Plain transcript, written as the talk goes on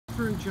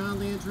Tucker and John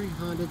Landry,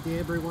 Honda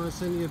Danbury. Want to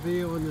send you a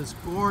video on this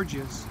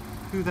gorgeous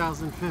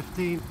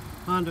 2015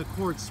 Honda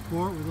Accord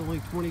Sport with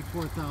only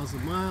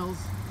 24,000 miles.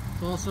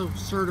 It's also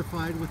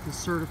certified with the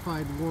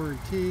certified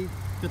warranty.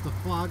 Got the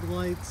fog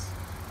lights,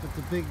 got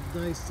the big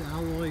nice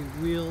alloy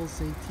wheels,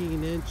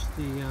 18-inch,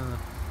 the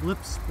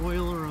lip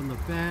spoiler on the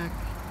back,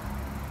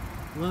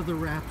 leather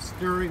wrapped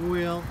steering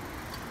wheel.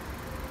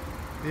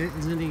 It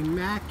is in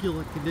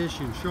immaculate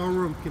condition,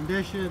 showroom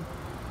condition.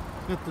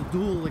 Got the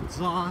dual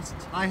exhaust.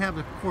 I have a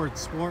Accord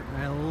Sport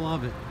and I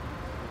love it.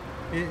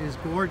 It is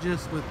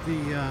gorgeous with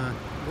the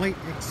white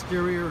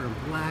exterior and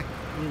black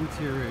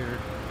interior.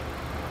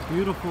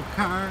 Beautiful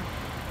car.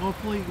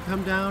 Hopefully you can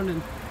come down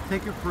and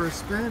take it for a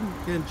spin.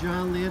 Again,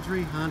 John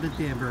Landry, Honda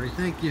Danbury.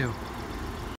 Thank you.